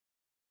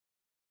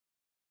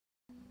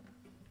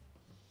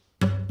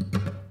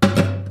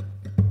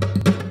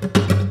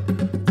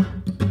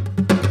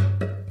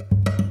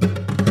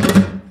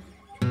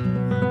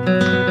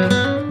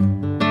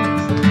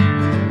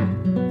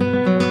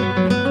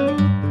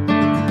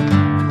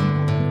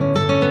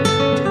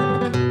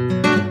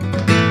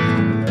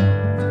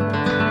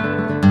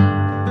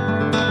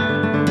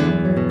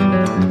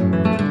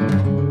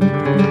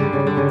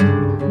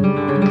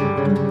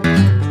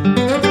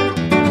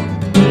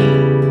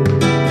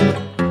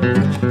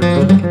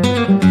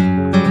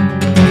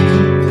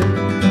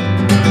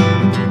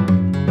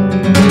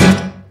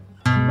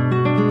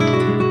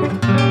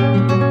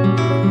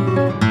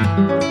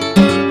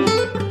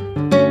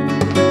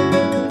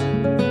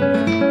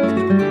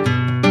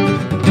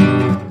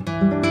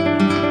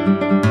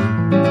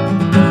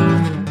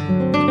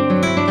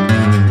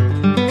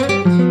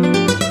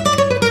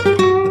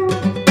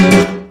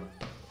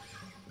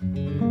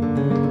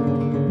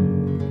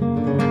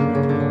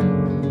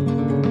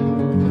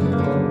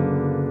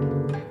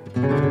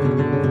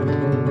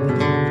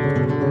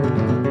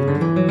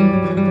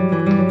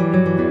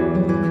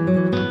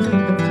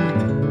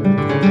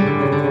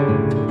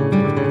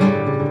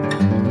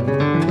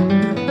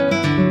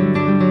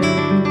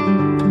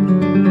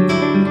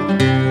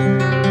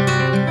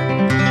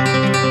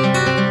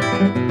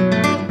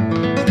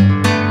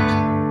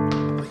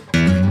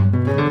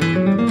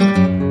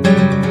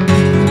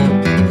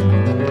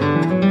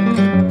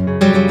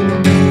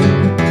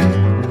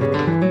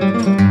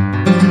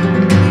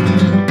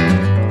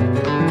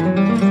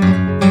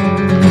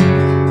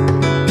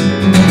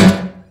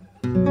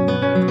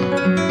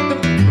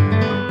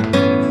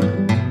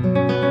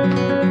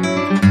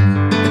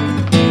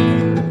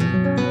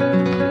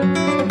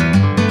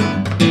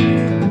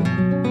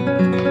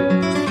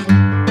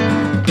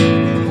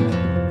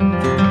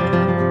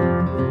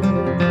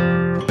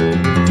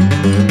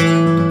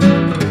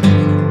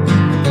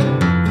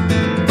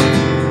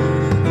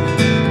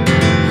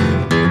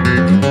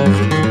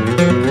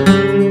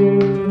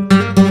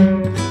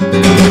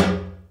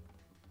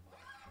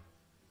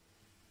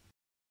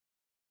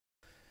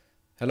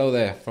Hello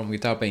there from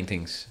Guitar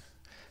Paintings.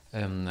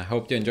 I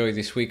hope you enjoyed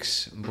this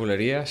week's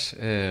Bulerias.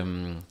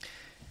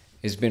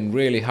 It's been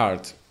really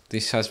hard.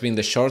 This has been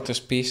the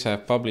shortest piece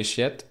I've published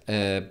yet,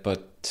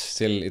 but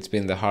still it's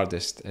been the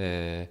hardest.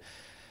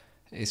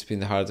 It's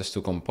been the hardest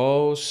to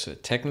compose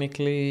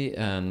technically,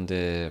 and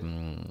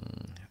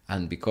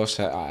because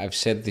I've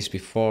said this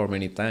before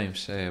many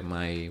times,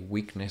 my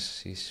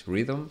weakness is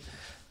rhythm,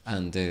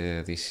 and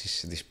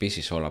this piece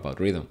is all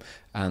about rhythm,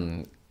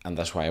 and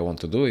that's why I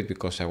want to do it,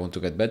 because I want to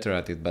get better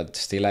at it. But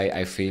still,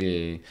 I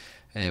feel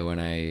when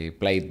I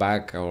play it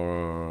back,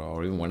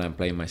 or even when I'm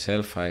playing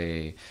myself,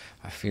 I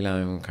feel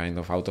I'm kind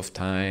of out of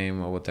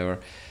time or whatever.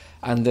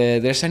 And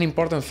there's an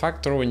important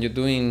factor when you're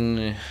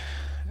doing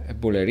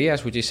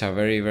Bulerias, which is a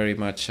very, very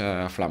much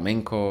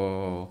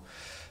flamenco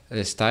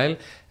style.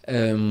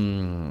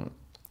 You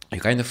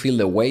kind of feel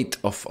the weight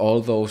of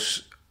all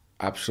those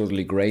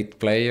absolutely great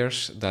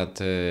players that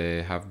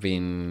have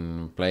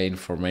been playing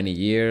for many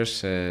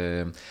years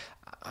and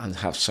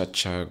have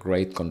such a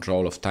great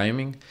control of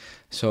timing.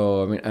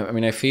 So I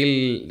mean, I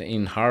feel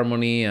in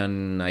harmony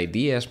and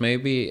ideas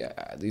maybe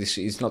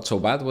it's not so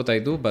bad what I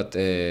do, but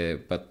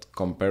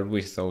compared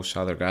with those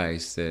other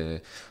guys,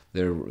 the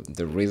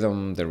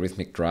rhythm, the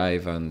rhythmic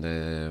drive, and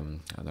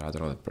I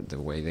don't know, the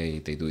way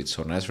they do it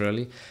so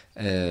naturally.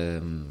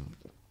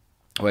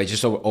 Well, it's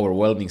just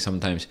overwhelming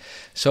sometimes.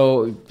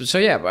 So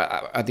yeah.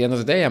 But at the end of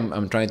the day,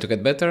 I'm trying to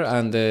get better,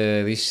 and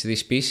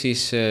this piece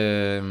is,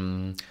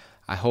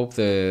 I hope,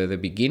 the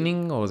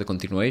beginning or the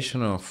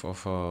continuation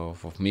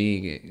of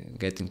me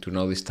getting to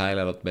know this style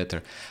a lot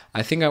better.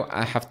 I think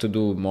I have to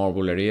do more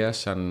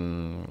Bulerias,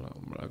 and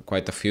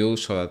quite a few,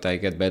 so that I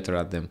get better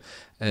at them.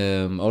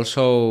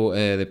 Also,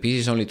 the piece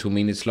is only 2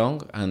 minutes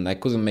long, and I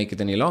couldn't make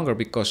it any longer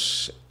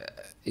because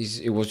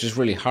it was just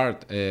really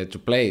hard to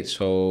play it.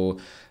 So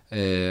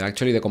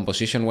actually the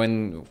composition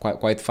went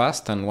quite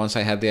fast, and once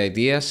I had the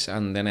ideas,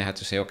 and then I had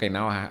to say, okay,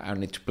 now I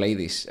need to play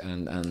this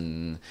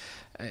and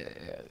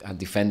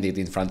defend it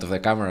in front of the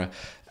camera.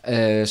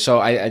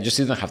 So I just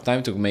didn't have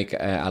time to make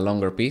a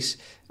longer piece,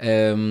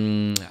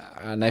 and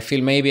I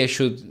feel maybe I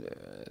should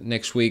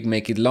next week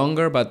make it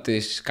longer, but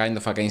it's kind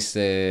of against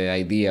the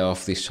idea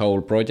of this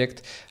whole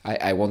project.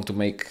 I want to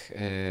make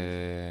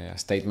a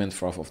statement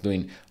of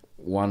doing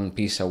one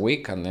piece a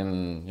week, and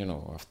then,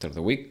 after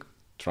the week,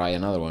 try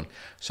another one.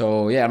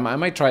 So yeah, I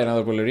might try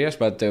another Bulerias,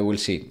 but we'll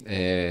see.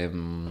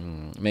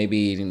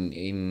 Maybe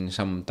in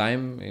some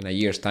time, in a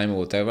year's time or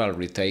whatever, I'll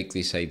retake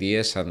these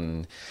ideas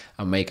and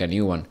make a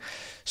new one.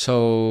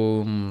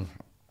 So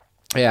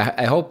yeah,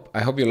 I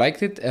hope you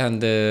liked it, and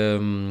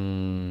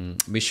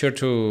be sure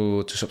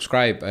to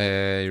subscribe.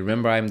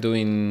 Remember, I'm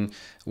doing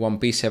one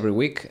piece every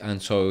week, and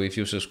so if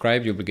you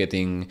subscribe, you'll be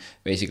getting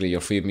basically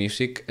your free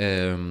music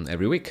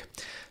every week.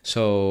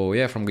 So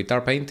yeah, from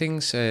Guitar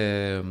Paintings,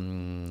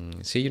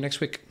 see you next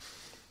week.